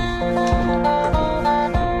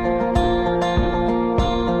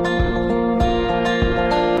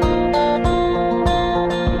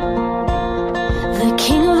 The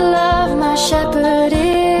King of Love, my shepherd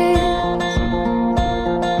is,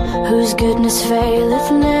 whose goodness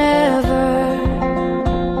faileth never.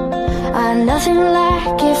 I'm nothing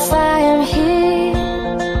lack if I am his,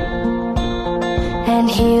 and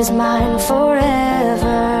he is mine forever,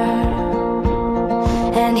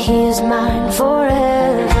 and he is mine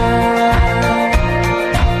forever.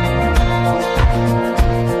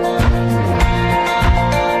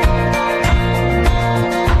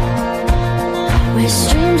 Where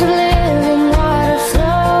streams of living water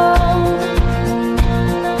flow,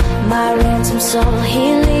 my ransom soul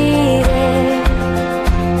he leadeth.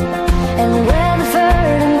 And where the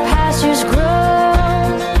verdant pastures grow,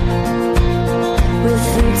 with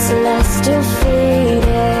fruit celestial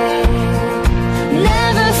feeding,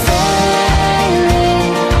 never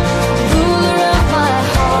failing, ruler of my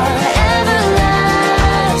heart, everlasting,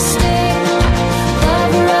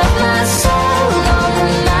 lover of my soul, on the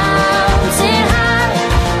mountain high,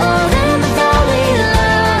 or in the valley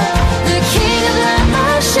low, the King of Love,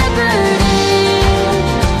 my shepherd is,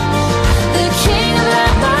 the King of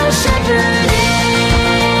Love, my shepherd is.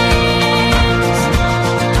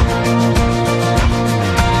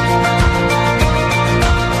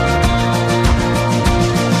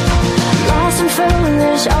 Lost and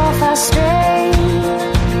foolish, off I strayed,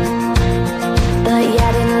 but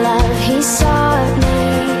yet in love he sought me,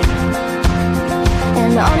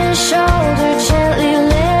 and on his shoulder gently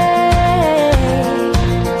laid,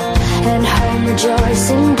 and home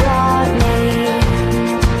rejoicing brought me.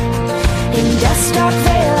 In death's dark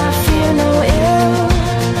veil I fear no ill,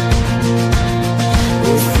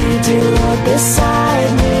 with thee, dear Lord,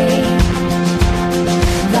 beside me.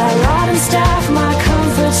 Thy rod and staff my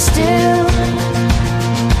comfort still,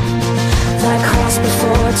 thy cross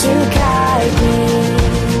before to guide me.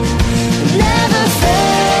 Never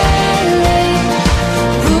failing,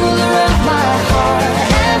 ruler of my heart,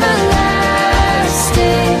 everlasting,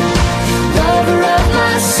 lover of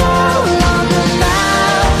my soul, on the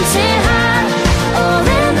mountain high, or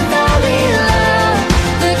in the valley low,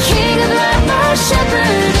 the King of Love, my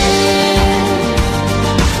shepherd is,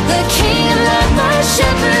 the King of Love, my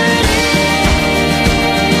shepherd is.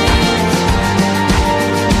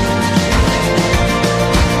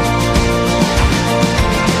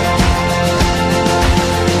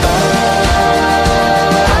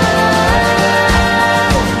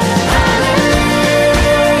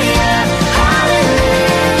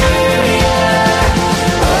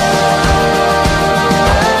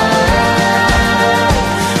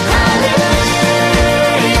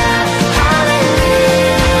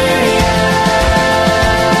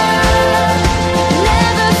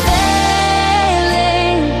 Never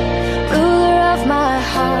failing, ruler of my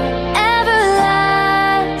heart, everlasting,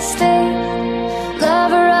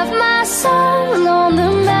 lover of my soul, on the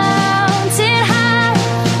mountain high,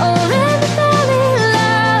 or in the valley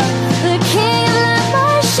low, the King of Love,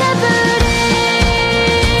 my shepherd is.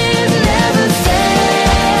 Never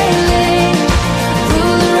failing,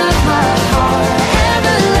 ruler of my heart,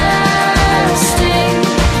 everlasting,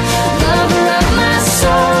 lover of my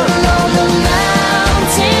soul, on the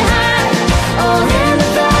mountain high, or in the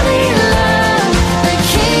valley low, the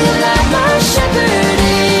King of Love, my shepherd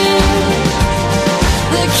is,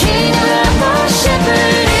 the King of Love, my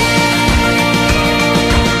shepherd is.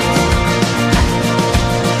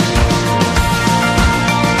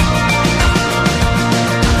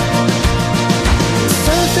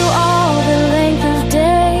 So through all the length of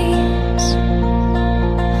days,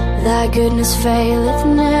 thy goodness faileth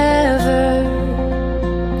never.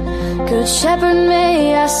 Good shepherd,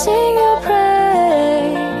 may I sing your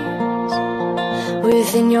praise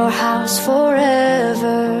within your house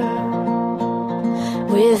forever,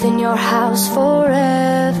 within your house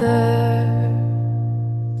forever.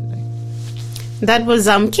 That was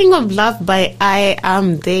King of Love by I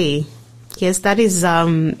Am They. Yes, that is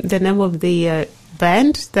the name of the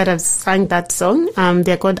band that have sang that song.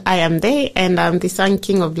 They're called I Am They, and they sang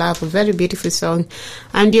King of Love, a very beautiful song.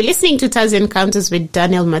 And you're listening to Taz Encounters with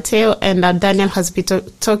Daniel Matteo, and Daniel has been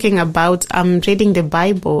talking about reading the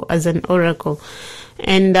Bible as an oracle.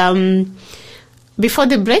 And before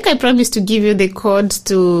the break, I promised to give you the code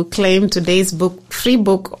to claim today's free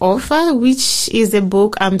book offer, which is the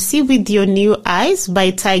book See With Your New Eyes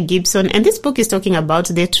by Ty Gibson. And this book is talking about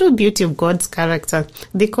the true beauty of God's character.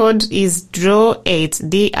 The code is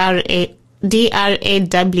DRAW8,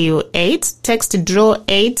 DRAW8. Text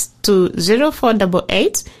DRAW8 to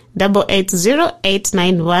 0488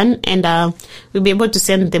 880891, and we'll be able to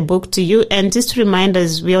send the book to you. And just to remind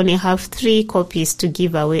us, we only have 3 copies to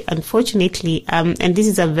give away, unfortunately, and this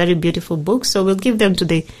is a very beautiful book, so we'll give them to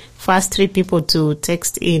the first 3 people to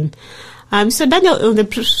text in. So Daniel, in the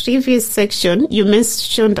previous section, you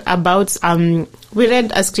mentioned about we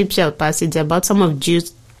read a scripture passage about some of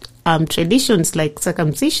Jews' traditions like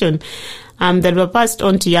circumcision that were passed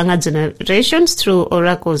on to younger generations through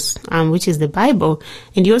oracles, which is the Bible.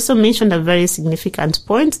 And you also mentioned a very significant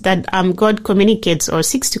point that God communicates or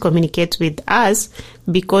seeks to communicate with us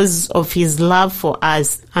because of his love for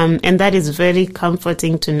us. And that is very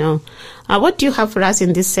comforting to know. What do you have for us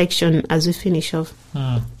in this section as we finish off?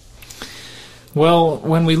 Well,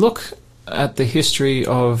 when we look at the history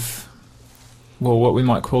of, what we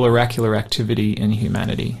might call oracular activity in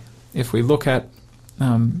humanity, if we look at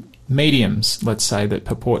mediums, let's say, that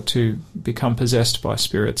purport to become possessed by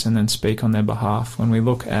spirits and then speak on their behalf, when we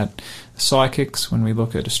look at psychics, when we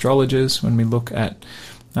look at astrologers, when we look at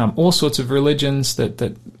all sorts of religions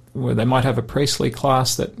that where they might have a priestly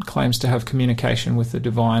class that claims to have communication with the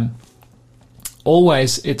divine,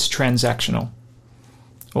 always it's transactional.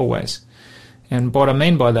 Always. And what I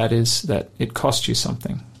mean by that is that it costs you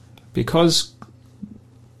something. Because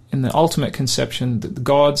in the ultimate conception, the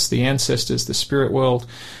gods, the ancestors, the spirit world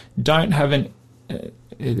don't have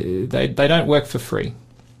they don't work for free.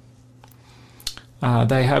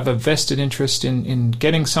 They have a vested interest in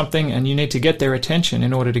getting something, and you need to get their attention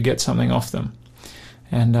in order to get something off them.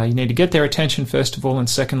 And you need to get their attention first of all, and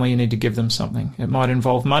secondly, you need to give them something. It might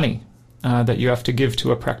involve money that you have to give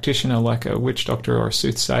to a practitioner like a witch doctor or a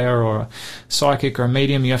soothsayer or a psychic or a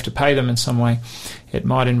medium. You have to pay them in some way. It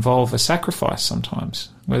might involve a sacrifice sometimes,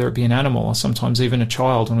 whether it be an animal or sometimes even a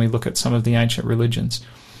child when we look at some of the ancient religions,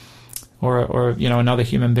 or another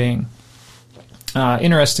human being.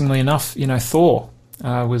 Interestingly enough, Thor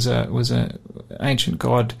was a ancient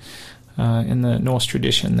god in the Norse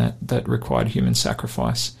tradition that required human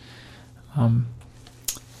sacrifice.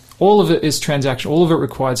 All of it is transactional. All of it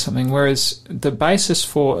required something, whereas the basis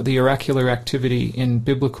for the oracular activity in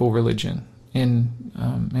biblical religion, in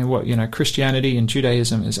Christianity and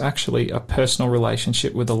Judaism, is actually a personal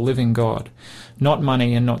relationship with a living God, not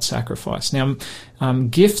money and not sacrifice. Now,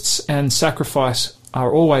 gifts and sacrifice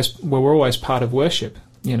were always part of worship,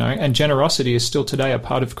 and generosity is still today a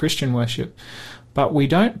part of Christian worship. But we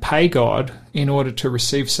don't pay God in order to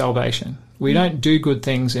receive salvation. We don't do good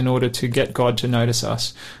things in order to get God to notice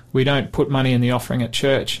us. We don't put money in the offering at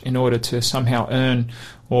church in order to somehow earn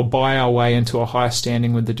or buy our way into a higher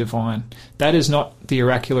standing with the divine. That is not the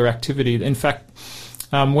oracular activity. In fact,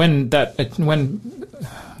 when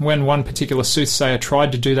one particular soothsayer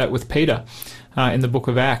tried to do that with Peter in the book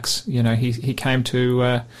of Acts, he came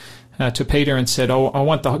to Peter and said, "Oh, I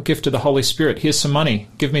want the gift of the Holy Spirit. Here's some money.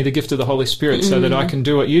 Give me the gift of the Holy Spirit so that I can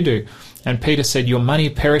do what you do." And Peter said, "Your money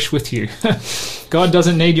perish with you." God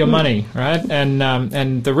doesn't need your money, right?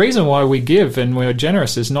 And the reason why we give and we're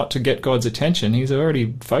generous is not to get God's attention. He's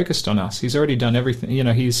already focused on us. He's already done everything.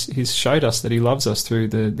 He's showed us that he loves us through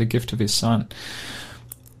the gift of his Son.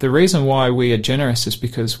 The reason why we are generous is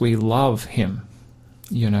because we love him.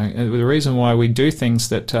 The reason why we do things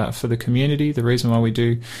that for the community, the reason why we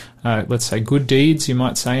do, let's say, good deeds, you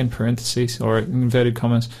might say in parentheses or inverted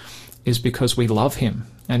commas, is because we love him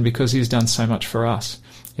and because he's done so much for us.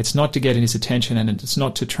 It's not to get his attention, and it's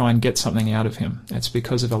not to try and get something out of him. It's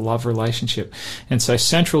because of a love relationship. And so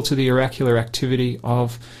central to the oracular activity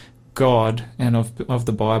of God and of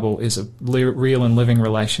the Bible is a real and living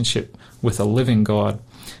relationship with a living God,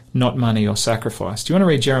 not money or sacrifice. Do you want to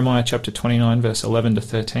read Jeremiah chapter 29, verse 11 to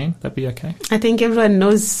 13? That'd be okay? I think everyone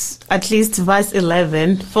knows at least verse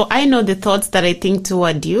 11. "For I know the thoughts that I think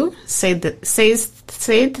toward you, saith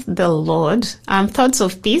the Lord, thoughts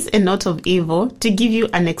of peace and not of evil, to give you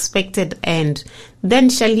an expected end. Then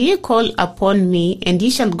shall ye call upon me, and ye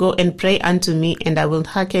shall go and pray unto me, and I will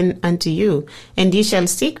hearken unto you. And ye shall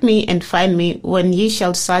seek me and find me, when ye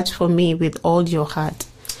shall search for me with all your heart."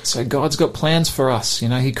 So God's got plans for us.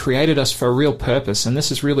 He created us for a real purpose. And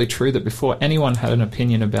this is really true, that before anyone had an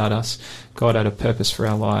opinion about us, God had a purpose for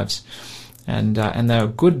our lives. And they're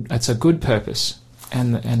good. It's a good purpose.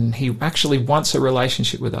 and he actually wants a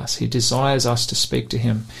relationship with us. He desires us to speak to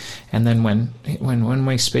him, and then when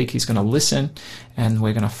we speak, he's going to listen, and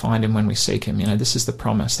we're going to find him when we seek him. This is the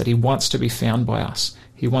promise, that he wants to be found by us.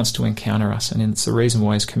 He wants to encounter us, and it's the reason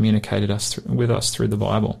why he's communicated with us through the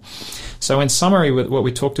Bible. So in summary, what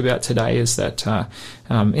we talked about today is that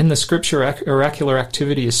in the Scripture, oracular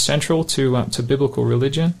activity is central to biblical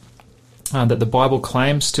religion. That the Bible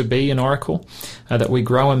claims to be an oracle, that we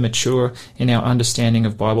grow and mature in our understanding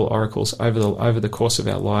of Bible oracles over the course of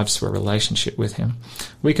our lives through a relationship with him.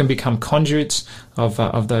 We can become conduits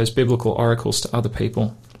of those biblical oracles to other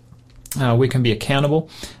people. We can be accountable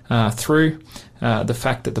through the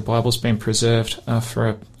fact that the Bible's been preserved for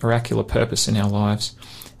an oracular purpose in our lives,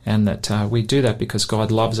 and that we do that because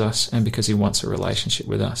God loves us and because he wants a relationship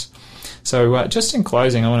with us. So just in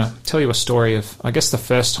closing, I want to tell you a story of, I guess, the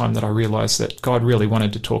first time that I realised that God really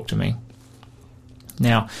wanted to talk to me.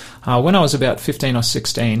 Now, when I was about 15 or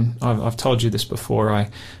 16, I've told you this before,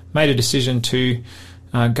 I made a decision to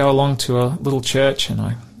go along to a little church, and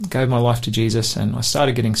I gave my life to Jesus, and I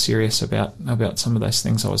started getting serious about some of those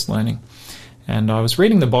things I was learning. And I was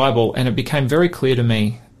reading the Bible, and it became very clear to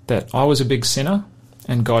me that I was a big sinner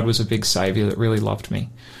and God was a big saviour that really loved me.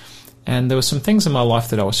 And there were some things in my life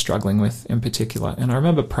that I was struggling with in particular. And I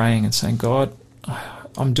remember praying and saying, God,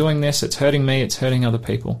 I'm doing this, it's hurting me, it's hurting other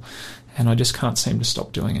people, and I just can't seem to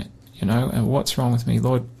stop doing it, and what's wrong with me,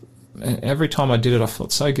 Lord? Every time I did it, I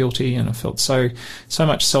felt so guilty, and I felt so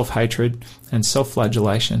much self-hatred and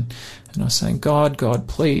self-flagellation. And I was saying, God,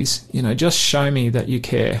 please, just show me that you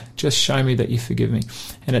care. Just show me that you forgive me.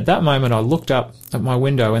 And at that moment, I looked up at my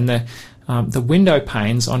window, and the window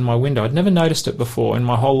panes on my window, I'd never noticed it before in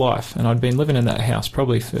my whole life, and I'd been living in that house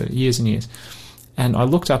probably for years and years. And I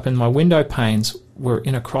looked up, and my window panes were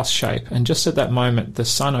in a cross shape. And just at that moment, the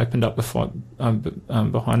sun opened up behind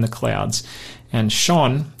the clouds and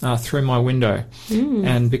shone through my window.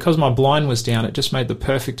 And because my blind was down, it just made the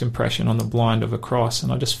perfect impression on the blind of a cross.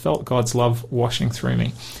 And I just felt God's love washing through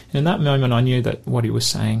me. And in that moment, I knew that what he was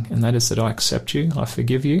saying, and that is that I accept you, I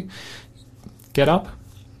forgive you. Get up,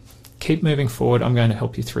 keep moving forward. I'm going to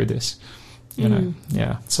help you through this.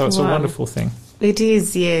 Yeah. So it's a wonderful thing. It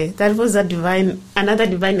is, yeah. That was another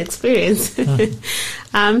divine experience.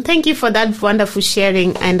 Thank you for that wonderful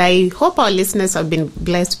sharing, and I hope our listeners have been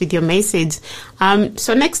blessed with your message.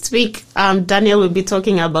 So next week, Daniel will be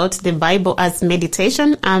talking about the Bible as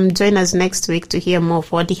meditation. Join us next week to hear more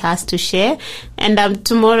of what he has to share. And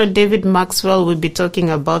tomorrow, David Maxwell will be talking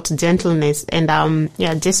about gentleness, and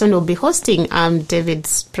Jason will be hosting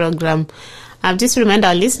David's program. Just remind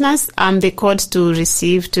our listeners, the code to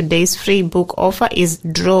receive today's free book offer is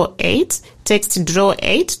DRAW8. Text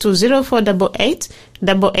DRAW8 to 0488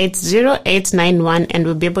 880 and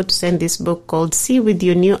we'll be able to send this book called See With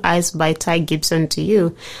Your New Eyes by Ty Gibson to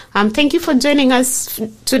you. Thank you for joining us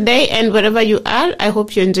today, and wherever you are, I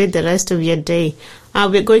hope you enjoyed the rest of your day.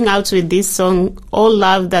 We're going out with this song, All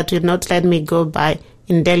Love That Will Not Let Me Go by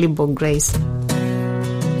Indelible Grace.